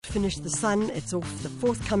Finish the Sun. It's off the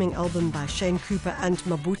forthcoming album by Shane Cooper and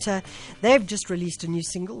Mabuta. They've just released a new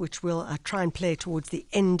single, which we'll try and play towards the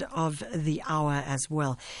end of the hour as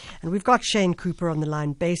well. And we've got Shane Cooper on the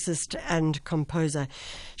line, bassist and composer.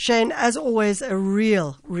 Shane, as always, a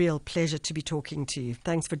real pleasure to be talking to you.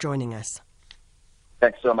 Thanks for joining us.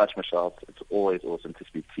 Thanks so much, Michelle. It's always awesome to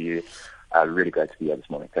speak to you. Really great to be here this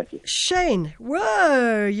morning. Thank you. Shane,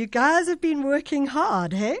 whoa, you guys have been working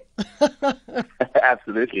hard, hey?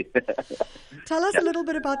 Absolutely. Tell us a little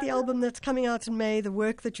bit about the album that's coming out in May, the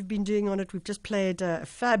work that you've been doing on it. We've just played a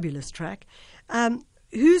fabulous track.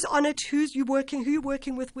 Who's on it? Who you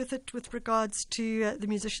working with it with regards to the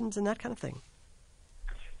musicians and that kind of thing?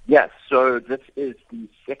 Yes, so this is the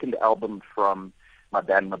second album from my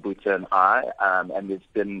band Mabuta and I, and there's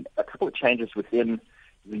been a couple of changes within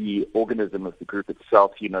the organism of the group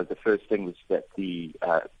itself. You know, the first thing was that the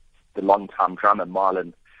long-time drummer,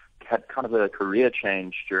 Marlon, had kind of a career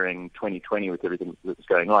change during 2020 with everything that was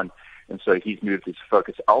going on. And so he's moved his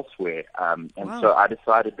focus elsewhere. So I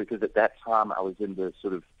decided, because at that time I was in the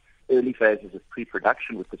sort of early phases of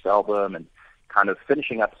pre-production with this album and kind of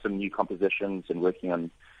finishing up some new compositions and working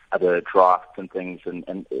on other drafts and things,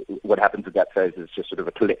 and what happens at that phase is just sort of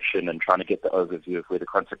a collection and trying to get the overview of where the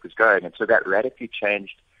concept was going. And so that radically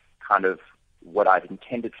changed kind of what I'd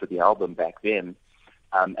intended for the album back then.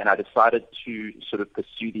 And I decided to sort of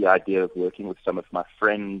pursue the idea of working with some of my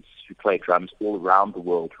friends who play drums all around the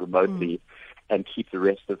world remotely and keep the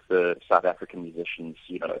rest of the South African musicians,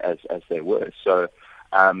 you know, as they were. So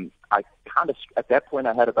I kind of, at that point,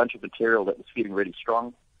 I had a bunch of material that was feeling really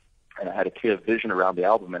strong, and I had a clear vision around the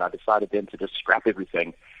album, and I decided then to just scrap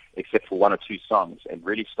everything except for one or two songs and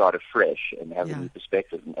really start afresh and have a new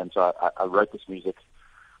perspective. And so I wrote this music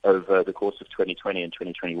over the course of 2020 and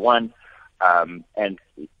 2021, and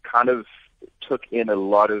kind of took in a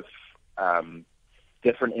lot of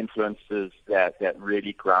different influences that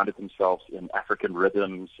really grounded themselves in African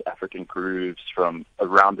rhythms, African grooves from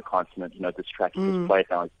around the continent. You know, this track you just played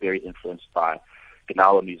now is very influenced by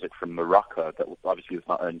Gnawa music from Morocco, but obviously with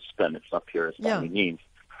my own spin. It's not purist by any means.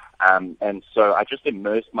 And so I just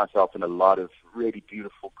immersed myself in a lot of really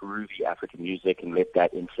beautiful, groovy African music and let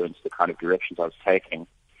that influence the kind of directions I was taking.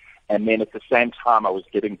 And then at the same time, I was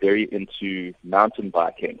getting very into mountain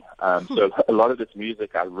biking. So a lot of this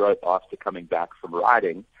music I wrote after coming back from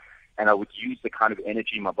riding, and I would use the kind of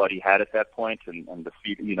energy my body had at that point and the,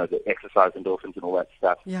 you know, the exercise endorphins and all that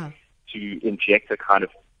stuff to inject a kind of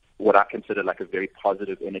what I consider like a very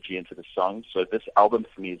positive energy into the song. So this album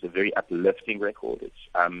for me is a very uplifting record. It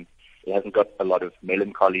hasn't got a lot of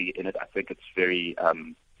melancholy in it. I think it's very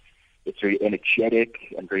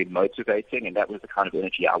energetic and very motivating, and that was the kind of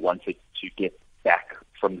energy I wanted to get back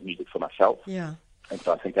from the music for myself. Yeah. And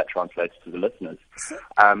so I think that translates to the listeners.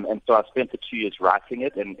 And so I spent the 2 years writing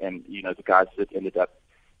it, and you know, the guys that ended up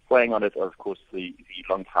playing on it are, of course, the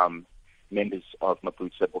long-time members of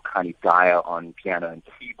Mabuta, Bokani Daya on piano and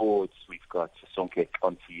keyboards. We've got Sonke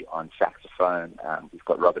Konti on saxophone. We've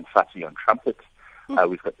got Robin Fati on trumpet.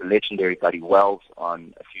 We've got the legendary Buddy Wells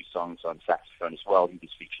on a few songs on saxophone as well. He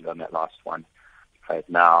was featured on that last one we played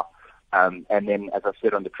now. And then, as I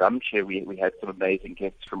said, on the drum chair, we had some amazing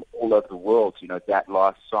guests from all over the world. You know, that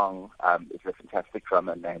last song is a fantastic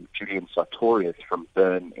drummer named Julian Sartorius from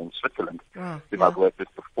Bern in Switzerland, whom I've worked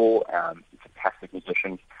with before. He's a fantastic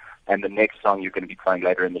musician. And the next song you're going to be playing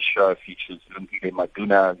later in the show features Lumbile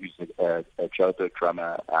Maduna, who's a Joburg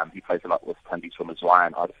drummer. He plays a lot with Thandiso Mazwai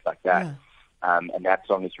and artists like that. Yeah. And that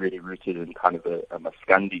song is really rooted in kind of a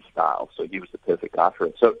Maskandi style, so he was the perfect guy for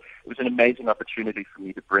it. So it was an amazing opportunity for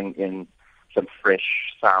me to bring in some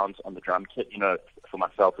fresh sounds on the drum kit. You know, for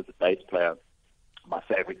myself as a bass player, my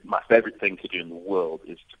favorite thing to do in the world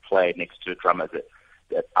is to play next to a drummer that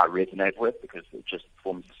I resonate with, because it just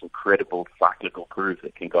forms this incredible cyclical groove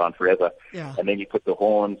that can go on forever. Yeah. And then you put the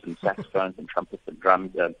horns and saxophones and trumpets and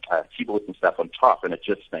drums, keyboards and stuff on top, and it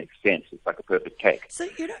just makes sense. It's like a perfect cake.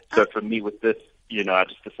 So for me with this, you know, I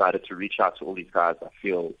just decided to reach out to all these guys I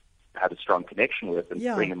feel had a strong connection with and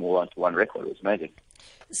bring them all onto one record. It was amazing.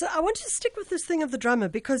 So I want to stick with this thing of the drummer,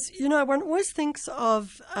 because, you know, one always thinks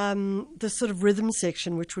of the sort of rhythm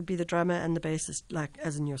section, which would be the drummer and the bassist, like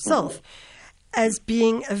as in yourself, as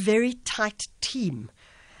being a very tight team.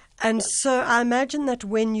 And so I imagine that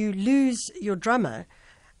when you lose your drummer,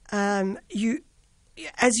 you,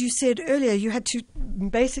 as you said earlier, you had to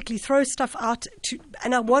basically throw stuff out.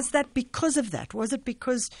 And was that because of that? Was it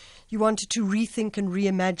because you wanted to rethink and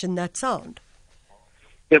reimagine that sound?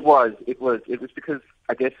 It was because,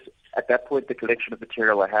 I guess, at that point, the collection of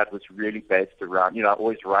material I had was really based around, you know, I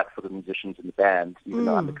always write for the musicians in the band, even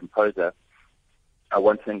though I'm the composer. I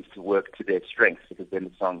want things to work to their strengths, because then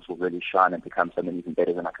the songs will really shine and become something even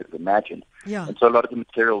better than I could have imagined. Yeah. And so a lot of the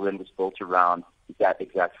material then was built around that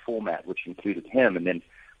exact format, which included him. And then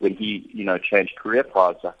when he, changed career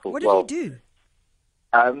paths, I thought, What did he do?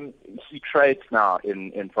 He trades now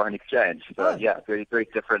in foreign exchange. So, very, very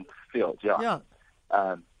different field, Yeah.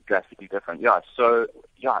 Drastically different, So,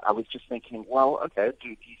 I was just thinking, well, okay, do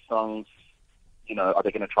these songs, are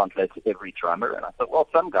they going to translate to every drummer? And I thought, well,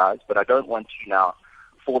 some guys, but I don't want to now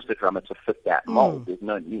force the drummer to fit that mold. There's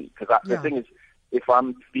no need. Because the thing is, if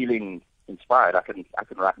I'm feeling inspired, I can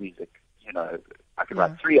write music. I can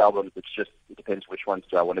write 3 albums. It depends which ones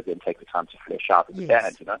do I want to then take the time to flesh out as a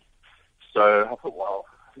band, So I thought, well,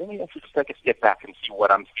 let me actually just take a step back and see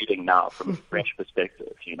what I'm feeling now from a French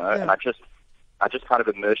perspective, And I just kind of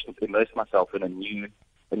immersed myself in a new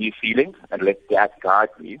feeling and let that guide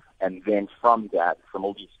me. And then from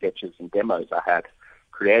all these sketches and demos I had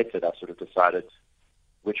created, I sort of decided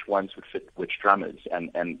which ones would fit which drummers.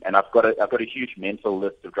 And I've got a huge mental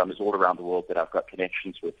list of drummers all around the world that I've got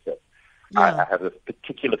connections with that I have a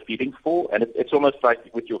particular feeling for. And it's almost like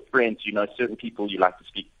with your friends, certain people you like to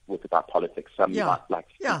speak with about politics, some you might like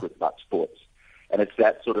to speak with about sports. And it's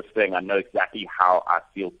that sort of thing. I know exactly how I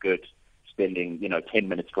feel good spending, 10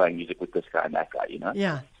 minutes playing music with this guy and that guy,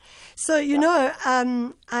 Yeah. So,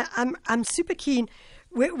 I'm super keen.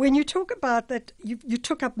 When you talk about that, you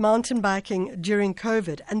took up mountain biking during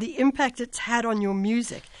COVID and the impact it's had on your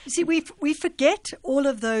music. You see, we forget all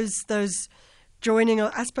of those joining,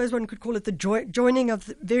 or I suppose one could call it the joining of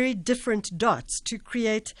very different dots to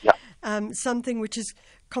create something which is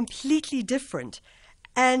completely different.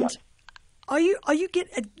 And are you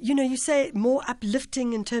you say more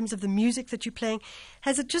uplifting in terms of the music that you're playing?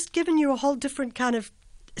 Has it just given you a whole different kind of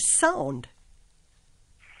sound?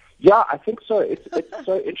 Yeah, I think so. It's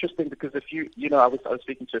so interesting because if I was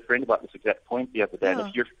speaking to a friend about this exact point the other day,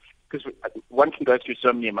 and because one can go through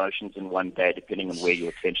so many emotions in one day depending on where your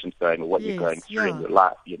attention's going or what you're going through in your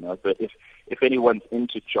life, But if anyone's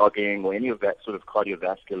into jogging or any of that sort of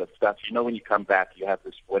cardiovascular stuff, when you come back, you have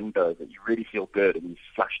this window that you really feel good and you've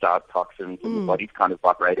flushed out toxins and your body's kind of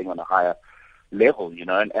vibrating on a higher level,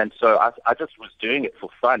 And so I just was doing it for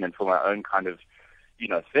fun and for my own kind of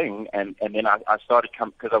thing. And then I started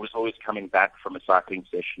because I was always coming back from a cycling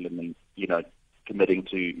session and then, committing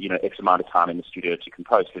to, X amount of time in the studio to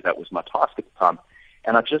compose because that was my task at the time.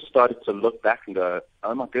 And I just started to look back and go,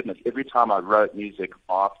 oh my goodness, every time I wrote music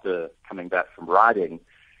after coming back from riding,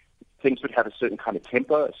 things would have a certain kind of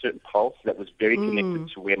tempo, a certain pulse that was very connected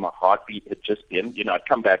to where my heartbeat had just been. I'd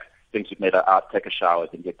come back, things would matter out, take a shower,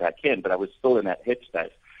 then get back in, but I was still in that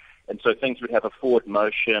headspace. And so things would have a forward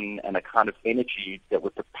motion and a kind of energy that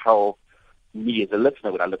would propel me as a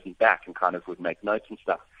listener when I listened back and kind of would make notes and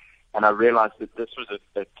stuff. And I realized that this was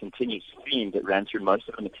a continuous theme that ran through most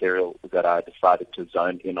of the material that I decided to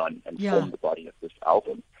zone in on and form the body of this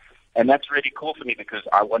album. And that's really cool for me because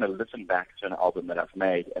I want to listen back to an album that I've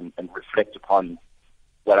made and reflect upon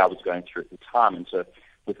what I was going through at the time. And so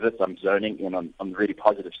with this, I'm zoning in on really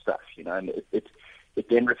positive stuff, and it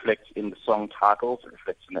then reflects in the song titles, it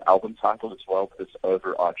reflects in the album title as well, this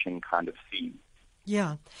overarching kind of theme.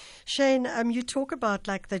 Yeah. Shane, you talk about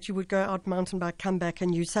like that you would go out mountain bike, come back,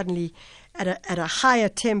 and you suddenly at a higher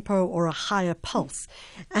tempo or a higher pulse.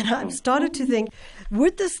 And I've started to think,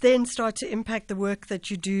 would this then start to impact the work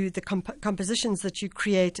that you do, the compositions that you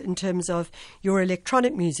create in terms of your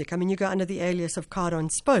electronic music? I mean, you go under the alias of Card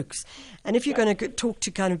on Spokes. And if you're going to talk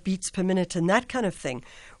to kind of beats per minute and that kind of thing,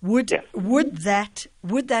 would that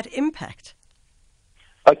impact?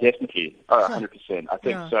 Oh, definitely. 100%. I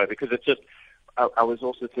think so, because it's just, I was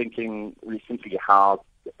also thinking recently how,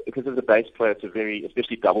 because as a bass player, it's a very,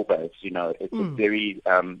 especially double bass, it's a very,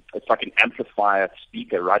 it's like an amplifier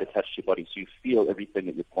speaker right attached to your body, so you feel everything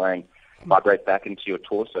that you're playing vibrate back into your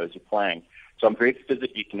torso as you're playing. So I'm very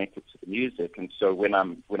physically connected to the music, and so when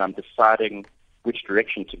I'm deciding which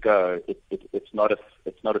direction to go, it's not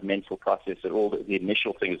a mental process at all. The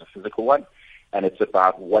initial thing is a physical one, and it's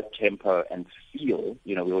about what tempo and feel.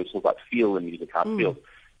 We always talk about feel in music, how it feels.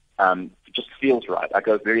 It just feels right. I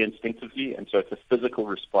go very instinctively, and so it's a physical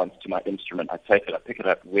response to my instrument. I take it, I pick it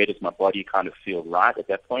up. Where does my body kind of feel right at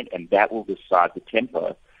that point? And that will decide the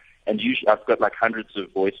tempo. And usually, I've got like hundreds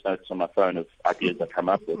of voice notes on my phone of ideas I come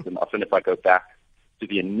up with. And often, if I go back to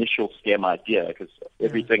the initial stem idea, because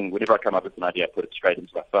whenever I come up with an idea, I put it straight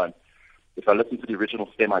into my phone. If I listen to the original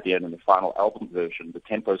stem idea and then the final album version, the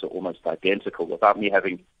tempos are almost identical without me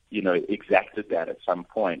having, exacted that at some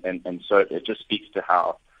point. And so it just speaks to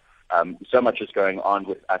how so much is going on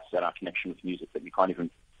with us and our connection with music that we can't even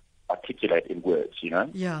articulate in words,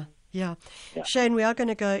 Yeah. Yeah. Yeah. Shane, we are going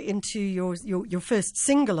to go into your first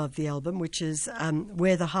single of the album, which is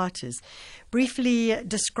Where the Heart Is. Briefly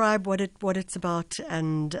describe what it's about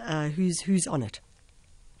and who's on it.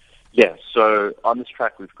 Yeah, so on this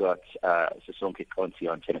track we've got Sisonke Konti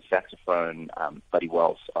on tenor saxophone, Buddy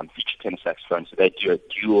Wells on feature tenor saxophone. So they do a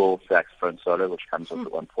dual saxophone solo, which comes off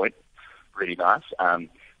at one point. Really nice.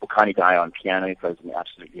 Bukani Dai on piano, he plays an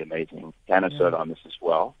absolutely amazing piano solo on this as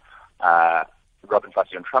well. Robin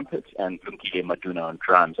Fassi on trumpet, and Lumkile Maduna on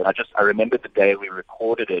drums. And I remember the day we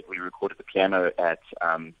recorded it. We recorded the piano at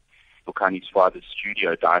Bukani's father's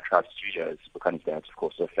studio, Diatribe Studios. Bukani's dad's, of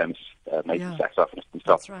course, a famous amazing saxophonist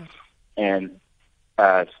himself. That's right. And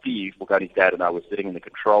Steve, Bukani's dad, and I were sitting in the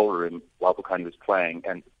control room while Bukani was playing,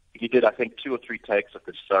 and he did, I think, 2 or 3 takes of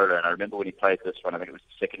this solo. And I remember when he played this one, I think it was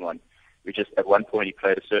the second one, we just, at one point, he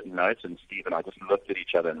played a certain note, and Steve and I just looked at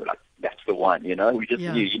each other and were like, that's the one, you know? We just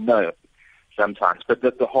knew, you know, sometimes. But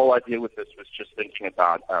the whole idea with this was just thinking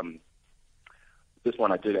about, this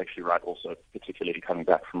one I did actually write also, particularly coming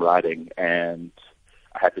back from writing, and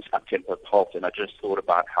I had this up-tempo pulse, and I just thought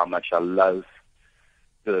about how much I love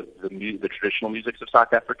the traditional musics of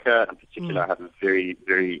South Africa. In particular, I have a very,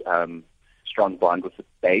 very strong bond with the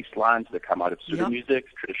bass lines that come out of Zulu music,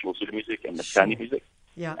 traditional Zulu music, and the Sani music.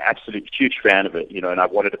 Yeah. Absolute huge fan of it, you know, and I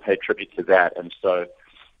wanted to pay tribute to that. And so,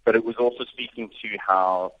 but it was also speaking to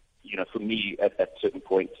how, you know, for me at certain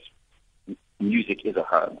points, music is a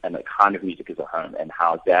home, and the kind of music is a home, and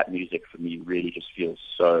how that music for me really just feels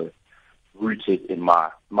so rooted in my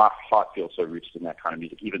heart feels so rooted in that kind of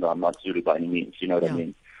music, even though I'm not Zulu by any means, you know what I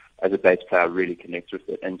mean? As a bass player, I really connect with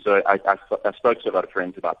it. And so I spoke to a lot of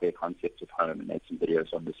friends about their concepts of home and made some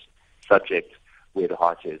videos on this subject, Where the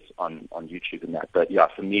Heart Is, on YouTube and that. But yeah,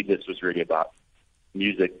 for me, this was really about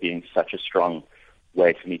music being such a strong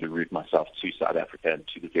way for me to root myself to South Africa and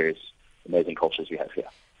to the various amazing cultures we have here.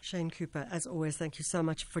 Shane Cooper, as always, thank you so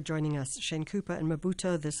much for joining us. Shane Cooper and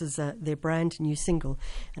Mabuto, this is their brand new single,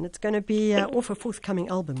 and it's going to be off a forthcoming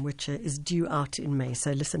album, which is due out in May,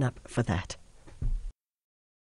 so listen up for that.